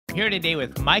Here today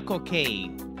with Michael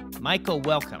Cade. Michael,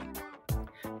 welcome.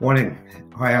 Morning.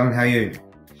 Hi, Alan. How are you?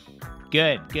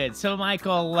 Good. So,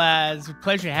 Michael, it's a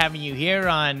pleasure having you here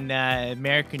on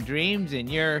American Dreams, and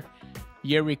you're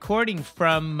recording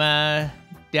from down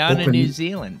Auckland. in New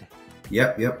Zealand.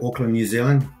 Yep. Auckland, New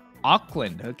Zealand.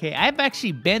 Auckland. Okay, I've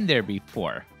actually been there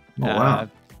before. Oh, wow.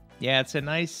 Yeah, it's a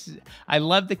nice. I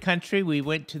love the country. We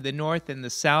went to the North and the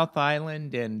South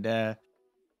Island, and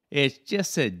it's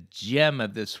just a gem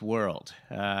of this world.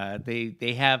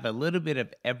 They have a little bit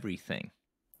of everything.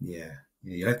 Yeah,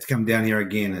 you have to come down here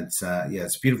again. It's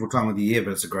it's a beautiful time of the year,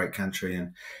 but it's a great country.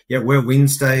 And yeah, we're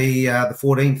Wednesday, the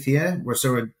 14th here. We're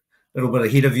sort of a little bit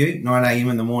ahead of you, 9 a.m.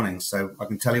 in the morning. So I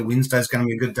can tell you Wednesday's going to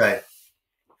be a good day.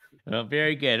 Well,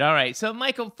 very good. All right. So,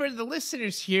 Michael, for the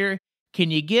listeners here,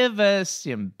 can you give us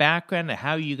some background of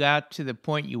how you got to the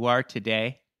point you are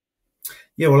today?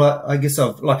 Yeah, well, I guess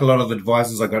like a lot of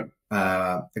advisors, I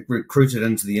got recruited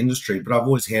into the industry, but I've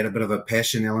always had a bit of a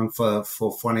passion, Alan, for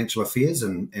financial affairs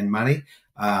and money.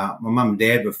 My mum and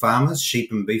dad were farmers,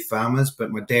 sheep and beef farmers,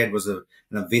 but my dad was an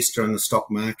investor in the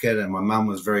stock market, and my mum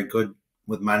was very good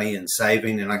with money and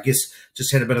saving, and I guess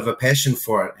just had a bit of a passion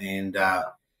for it, and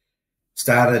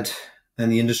started in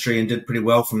the industry and did pretty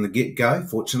well from the get-go,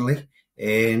 fortunately,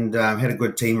 and had a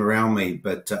good team around me.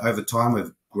 But over time,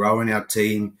 we've grown our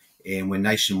team, and we're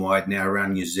nationwide now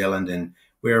around New Zealand, and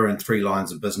we're in 3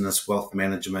 lines of business: wealth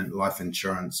management, life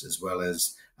insurance, as well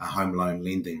as home loan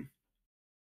lending.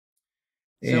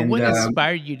 So and,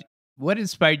 what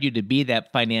inspired you to be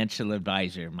that financial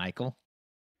advisor, Michael?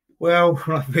 Well,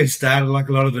 when I first started, like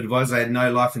a lot of advisors, I had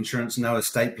no life insurance, no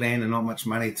estate plan, and not much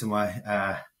money to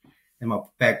my in my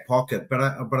back pocket. But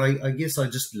I guess I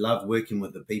just love working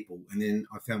with the people. And then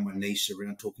I found my niche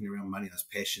around talking around money. I was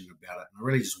passionate about it. And I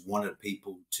really just wanted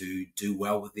people to do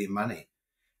well with their money,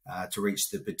 to reach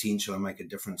their potential and make a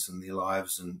difference in their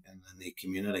lives and in their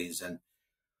communities. And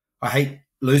I hate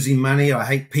losing money. I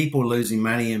hate people losing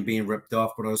money and being ripped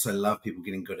off, but I also love people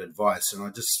getting good advice. And I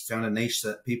just found a niche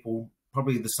that people,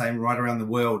 probably the same right around the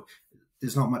world,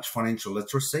 there's not much financial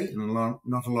literacy, and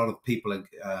not a lot of people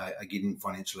are getting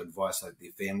financial advice. Like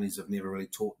their families have never really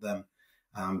taught them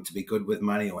to be good with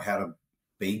money, or how to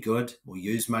be good or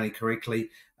use money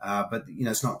correctly. But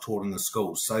it's not taught in the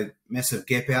schools. So massive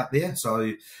gap out there. So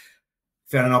I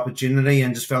found an opportunity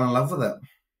and just fell in love with it.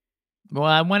 Well,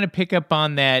 I want to pick up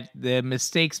on that, the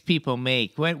mistakes people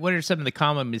make. What are some of the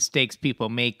common mistakes people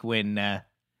make when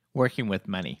working with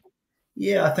money?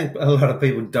 Yeah, I think a lot of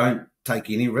people don't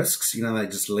take any risks. They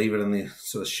just leave it in their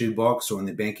sort of shoebox or in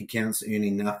their bank accounts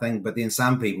earning nothing. But then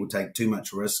some people take too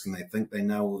much risk and they think they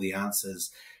know all the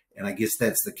answers. And I guess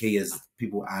that's the key, is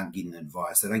people aren't getting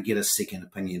advice. They don't get a second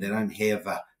opinion. They don't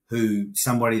have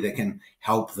somebody that can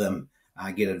help them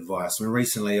get advice.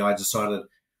 Recently I decided,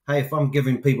 hey, if I'm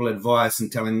giving people advice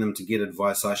and telling them to get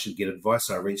advice, I should get advice.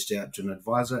 So I reached out to an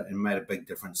advisor and made a big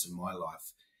difference in my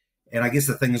life. And I guess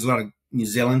the thing is, a lot of New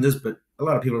Zealanders, but a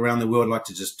lot of people around the world, like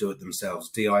to just do it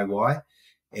themselves, DIY,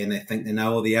 and they think they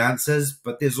know all the answers.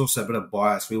 But there's also a bit of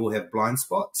bias. We all have blind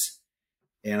spots.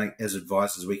 And as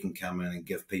advisors, we can come in and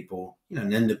give people,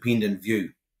 an independent view.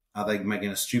 Are they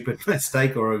making a stupid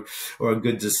mistake or a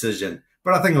good decision?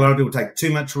 But I think a lot of people take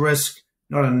too much risk,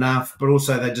 not enough, but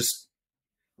also they just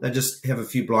have a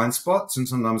few blind spots. And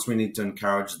sometimes we need to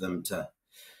encourage them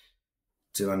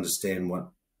to understand what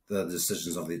the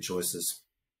decisions of their choices.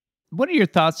 What are your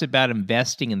thoughts about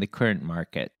investing in the current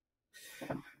market?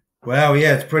 Well,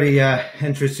 yeah, it's pretty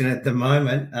interesting at the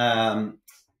moment.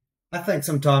 I think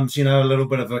sometimes, a little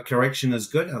bit of a correction is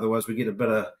good. Otherwise, we get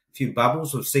a few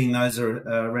bubbles. We've seen those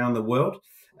around the world.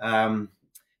 And,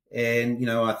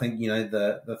 I think,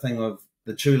 the thing of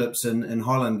the tulips in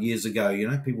Holland years ago,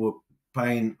 people were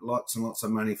paying lots and lots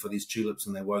of money for these tulips,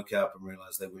 and they woke up and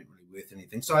realized they weren't really worth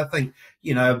anything. So I think,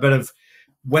 a bit of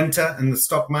winter in the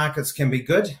stock markets can be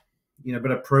good, a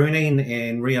bit of pruning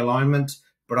and realignment.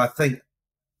 But I think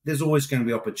there's always going to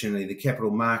be opportunity. The capital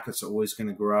markets are always going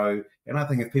to grow. And I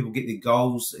think if people get their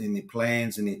goals and their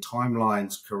plans and their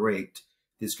timelines correct,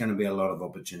 there's going to be a lot of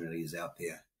opportunities out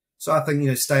there. So I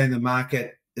think, stay in the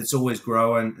market. It's always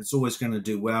growing. It's always going to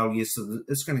do well. Yes,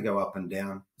 it's going to go up and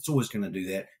down. It's always going to do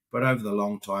that. But over the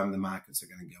long time, the markets are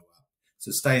going to go up.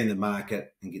 So stay in the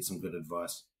market and get some good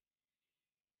advice.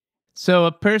 So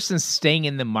a person's staying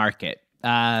in the market,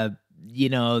 they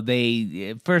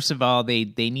first of all, they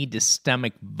need to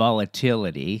stomach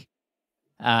volatility.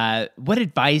 What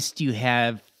advice do you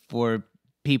have for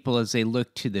people as they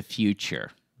look to the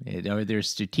future? Are there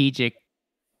strategic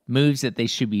moves that they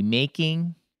should be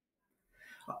making?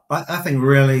 I think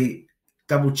really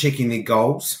double checking their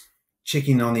goals,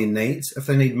 checking on their needs. If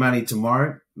they need money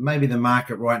tomorrow, maybe the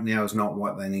market right now is not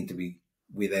what they need to be,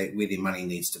 where their money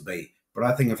needs to be. But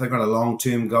I think if they've got a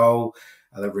long-term goal,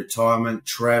 retirement,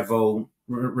 travel,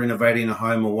 renovating a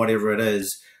home or whatever it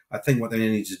is, I think what they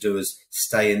need to do is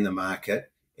stay in the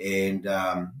market and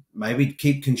maybe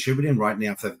keep contributing right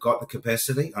now if they've got the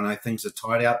capacity. I know things are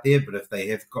tight out there, but if they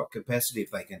have got capacity,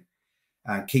 if they can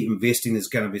keep investing, there's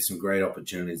going to be some great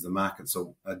opportunities. The markets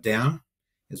are down,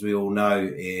 as we all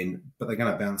know, but they're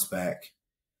going to bounce back.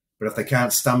 But if they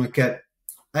can't stomach it,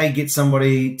 get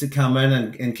somebody to come in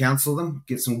and counsel them,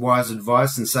 get some wise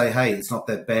advice and say, hey, it's not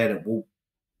that bad. It will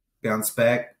bounce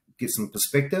back, get some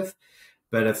perspective.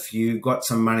 But if you've got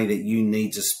some money that you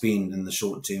need to spend in the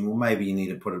short term, well, maybe you need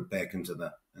to put it back into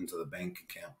the bank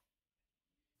account.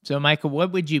 So, Michael,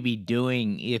 what would you be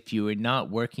doing if you were not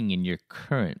working in your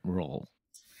current role?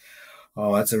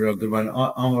 Oh, that's a real good one.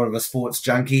 I'm a sports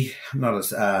junkie, not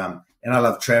as, and I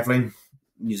love traveling.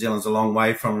 New Zealand's a long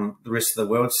way from the rest of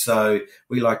the world, so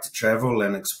we like to travel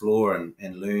and explore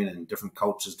and learn and different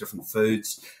cultures, different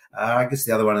foods. I guess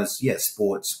the other one is,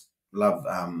 sports. Love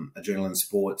adrenaline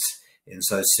sports, and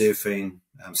so surfing,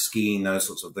 skiing, those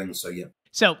sorts of things. So, yeah.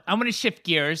 So I want to shift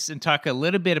gears and talk a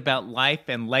little bit about life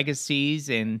and legacies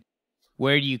and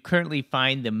where you currently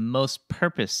find the most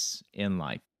purpose in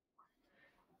life.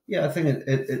 Yeah, I think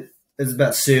it's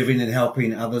about serving and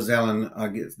helping others, Alan. I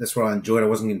guess that's what I enjoyed. I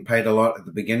wasn't getting paid a lot at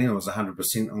the beginning. I was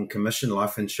 100% on commission,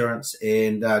 life insurance,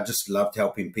 and just loved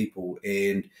helping people.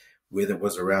 And whether it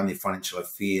was around their financial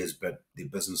affairs, but their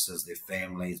businesses, their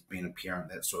families, being a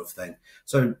parent, that sort of thing.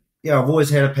 So, yeah, I've always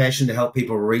had a passion to help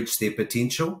people reach their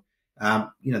potential.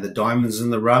 The diamonds in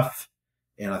the rough.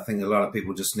 And I think a lot of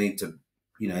people just need to,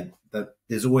 that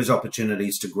there's always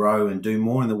opportunities to grow and do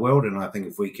more in the world. And I think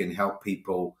if we can help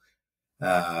people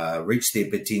reach their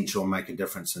potential and make a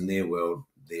difference in their world,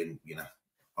 then,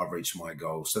 I've reached my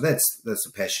goal. So that's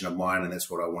a passion of mine. And that's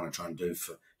what I want to try and do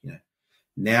for,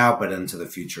 now, but into the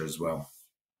future as well.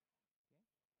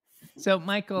 So,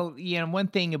 Michael, one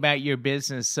thing about your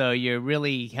business, so you're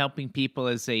really helping people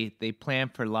as they plan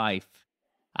for life.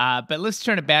 But let's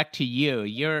turn it back to you.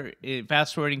 You're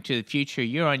fast forwarding to the future.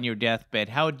 You're on your deathbed.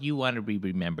 How do you want to be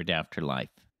remembered after life?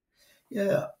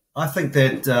 Yeah, I think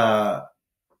that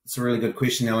it's a really good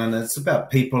question, Alan. It's about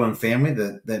people and family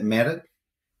that matter,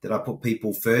 that I put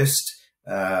people first.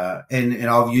 And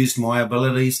I've used my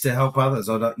abilities to help others.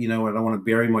 I don't want to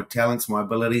bury my talents, my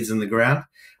abilities in the ground.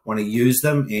 I want to use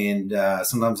them, and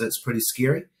sometimes that's pretty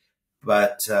scary.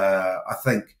 But I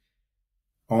think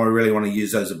I really want to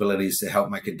use those abilities to help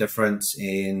make a difference.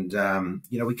 And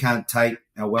we can't take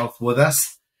our wealth with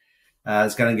us.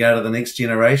 It's going to go to the next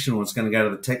generation, or it's going to go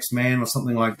to the tax man, or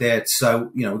something like that.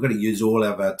 So we've got to use all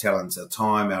of our talents, our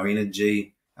time, our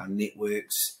energy, our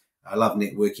networks. I love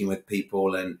networking with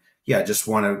people, and I just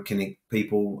want to connect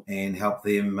people and help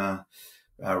them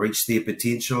reach their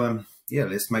potential. And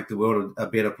let's make the world a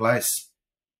better place.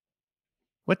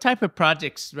 What type of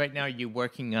projects right now are you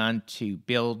working on to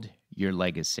build your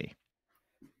legacy?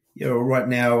 Right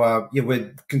now,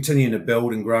 we're continuing to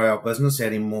build and grow our business,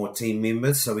 adding more team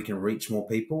members so we can reach more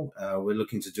people. We're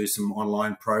looking to do some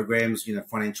online programs,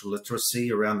 financial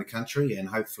literacy around the country, and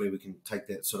hopefully we can take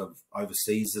that sort of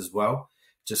overseas as well,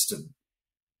 just to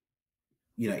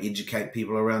educate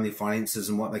people around their finances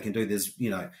and what they can do. There's,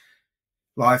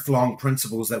 lifelong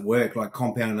principles that work, like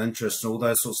compound interest and all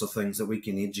those sorts of things that we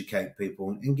can educate people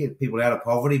and get people out of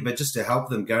poverty, but just to help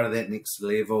them go to that next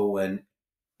level and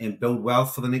build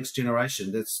wealth for the next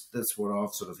generation. That's what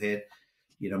I've sort of had.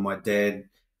 My dad,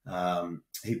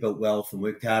 he built wealth and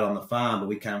worked hard on the farm, but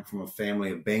we came from a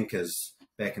family of bankers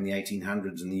back in the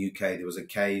 1800s in the UK. There was a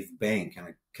cave bank and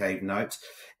a cave note.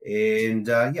 And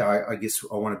I guess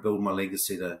I want to build my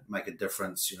legacy to make a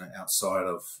difference, outside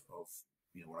of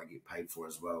what I get paid for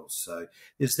as well. So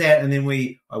there's that. And then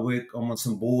I work on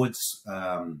some boards,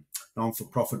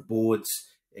 non-for-profit boards,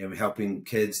 and we're helping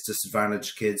kids,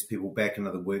 disadvantaged kids, people back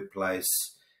into the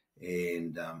workplace,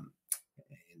 and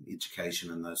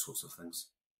education and those sorts of things.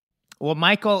 Well,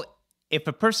 Michael, if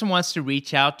a person wants to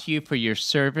reach out to you for your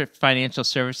financial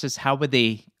services, how would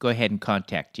they go ahead and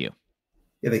contact you?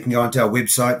 Yeah, they can go onto our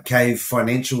website,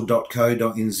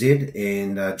 cavefinancial.co.nz,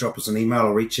 and drop us an email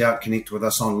or reach out, connect with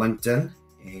us on LinkedIn.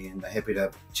 And happy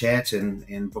to chat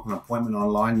and book an appointment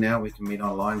online now. We can meet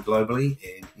online globally,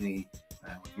 and we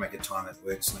can make a time that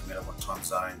works no matter what time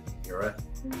zone you're in.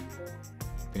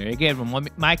 Very good. Well,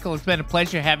 Michael, it's been a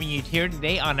pleasure having you here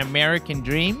today on American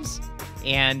Dreams,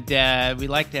 and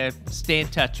we'd like to stay in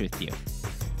touch with you.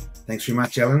 Thanks very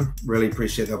much, Alan. Really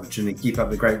appreciate the opportunity. Keep up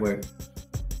the great work.